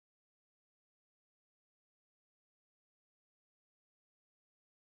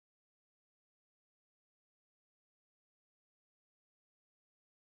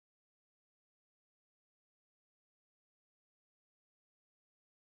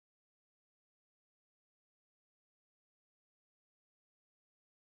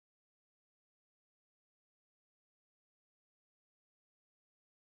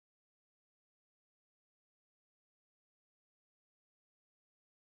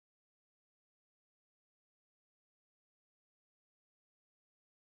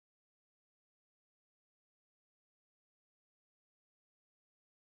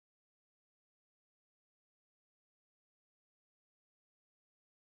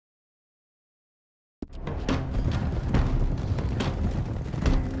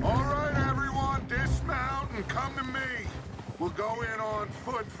All right, everyone, dismount and come to me. We'll go in on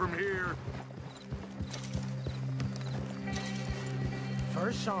foot from here.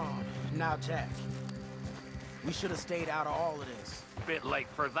 First Sean, now Jack. We should have stayed out of all of this. Bit late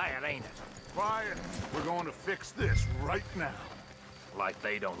for that, ain't it? Quiet. We're going to fix this right now. Like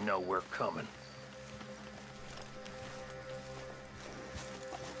they don't know we're coming.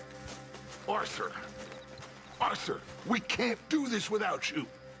 Arthur! Arthur, we can't do this without you.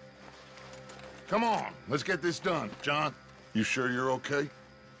 Come on, let's get this done. John, you sure you're okay?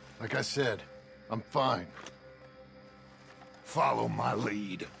 Like I said, I'm fine. Follow my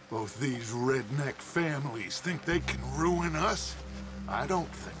lead. Both these redneck families think they can ruin us? I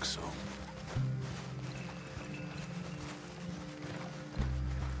don't think so.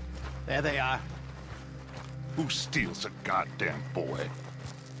 There they are. Who steals a goddamn boy?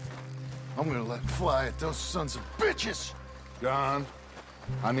 I'm gonna let fly at those sons of bitches! John,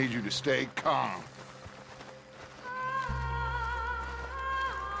 I need you to stay calm.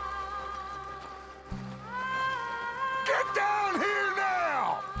 Get down here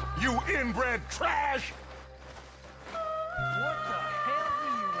now! You inbred trash! What the hell do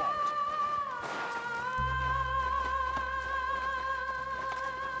you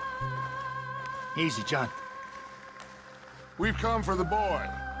want? Easy, John. We've come for the boy.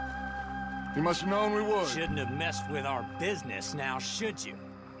 You must have known we would. Shouldn't have messed with our business now, should you?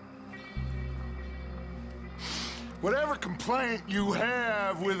 Whatever complaint you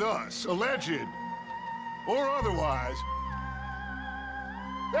have with us, alleged or otherwise,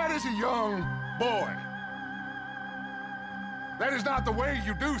 that is a young boy. That is not the way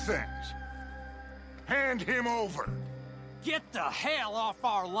you do things. Hand him over. Get the hell off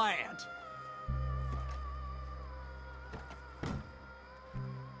our land!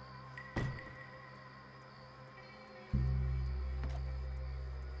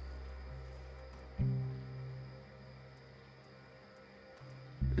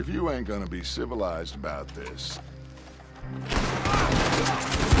 If you ain't gonna be civilized about this...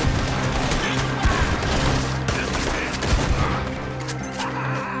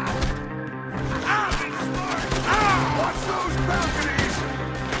 Watch those balconies!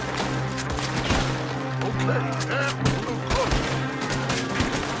 Okay, look close.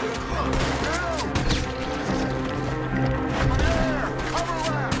 Over there! Cover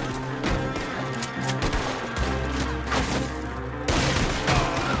left!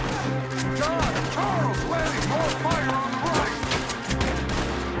 John, Charles, landing more fire on the right!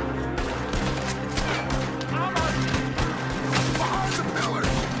 Behind the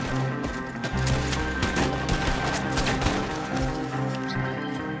pillars!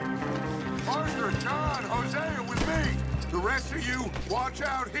 Arthur, John, Hosea with me. The rest of you, watch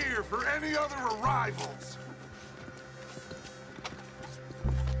out here for any other arrivals.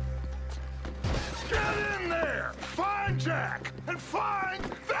 Get in there! Find Jack! And find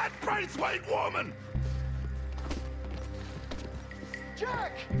that Braithwaite woman!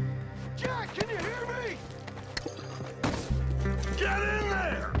 Jack! Jack, can you hear me? Get in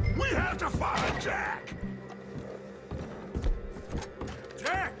there! We have to find Jack!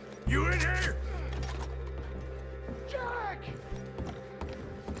 Jack! You in here? Jack!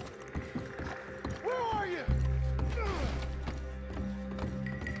 Where are you?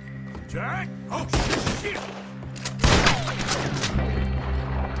 Jack? Oh, shit!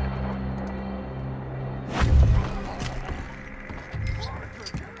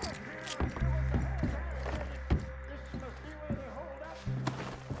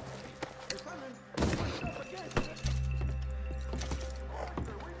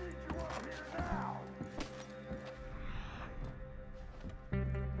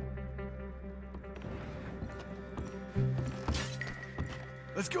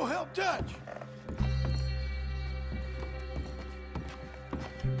 Let's go help Dutch!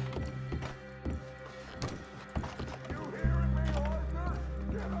 You hearing me, Arthur?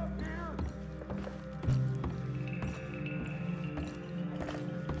 Get up here!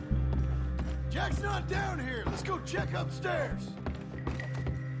 Jack's not down here! Let's go check upstairs!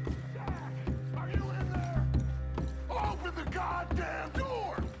 Jack! Are you in there? Open the goddamn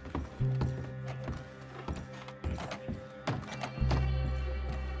door!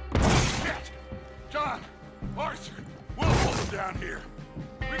 Shit! John! Arthur! We'll hold him down here!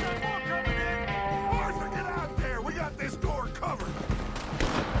 We got more coming in! Arthur, get out there! We got this door covered!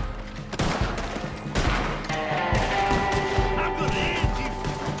 I'm gonna end you!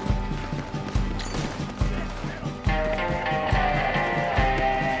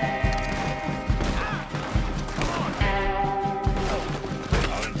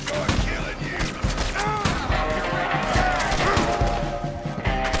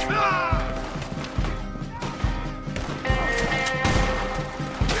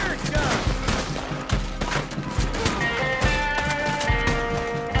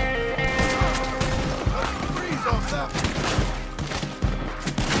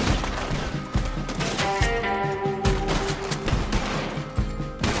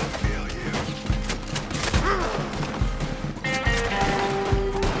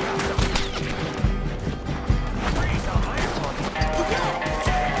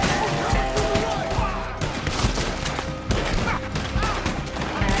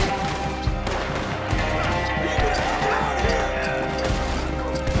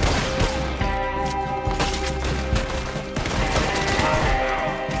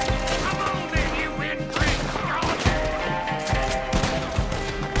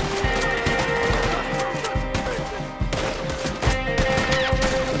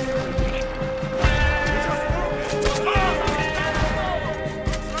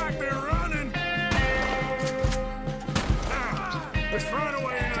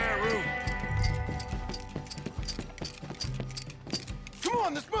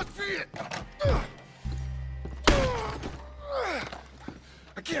 must be it!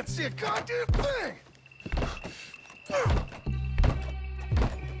 I can't see a goddamn thing!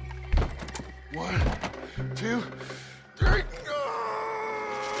 1, 2, 3...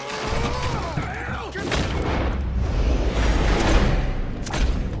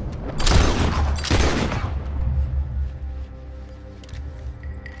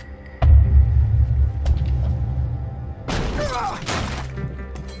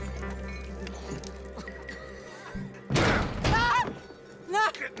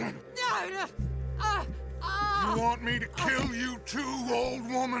 You want me to kill you too, old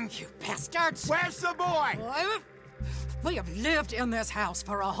woman? You bastards! Where's the boy? We have lived in this house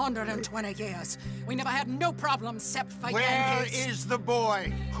for 120 years. We never had no problems except for Where Yankees. is the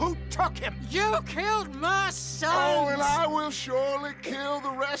boy? Who took him? You killed my son! Oh, and I will surely kill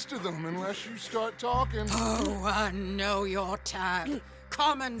the rest of them unless you start talking. Oh, I know your type.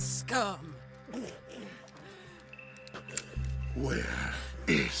 Common scum. Where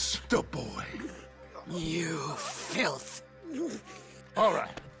is the boy? You filth. All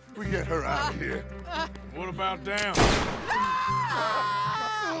right, we get her out of here. What about down?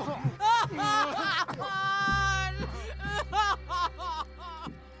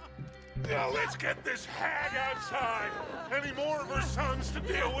 Now let's get this hag outside. Any more of her sons to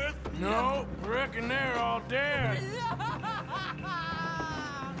deal with? No, reckon they're all dead.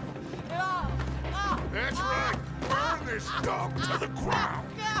 That's right. Burn this dog to the ground.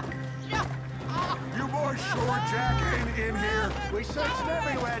 You boys sure Jack ain't in here? We searched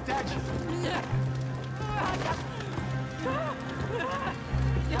everywhere, Dutch.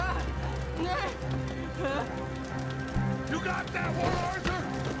 You got that one, Arthur?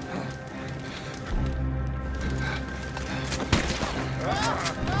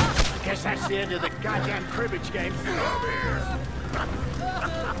 Guess that's the end of the goddamn cribbage game. Come here.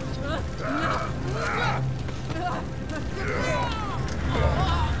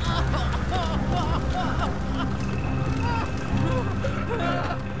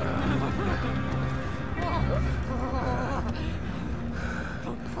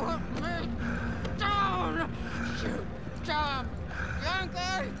 Put me down, you damn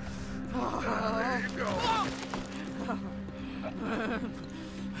Yankee! There you go.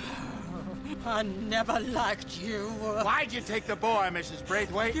 I never liked you. Why'd you take the boy, Mrs.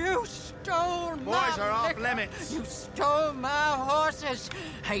 Braithwaite? You stole my Boys are off liquor. limits. You stole my horses.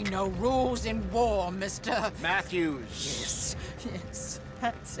 Ain't no rules in war, Mr. Matthews. Yes, yes,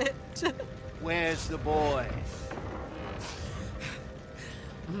 that's it. Where's the boy?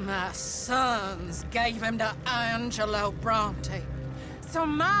 My sons gave him to Angelo Bronte. So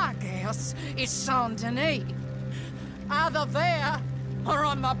my guess is Saint-Denis. Either there or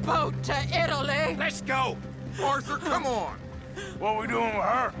on the boat to Italy. Let's go. Arthur, come on. What we doing with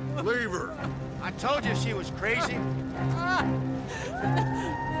her? Leave her. I told you she was crazy.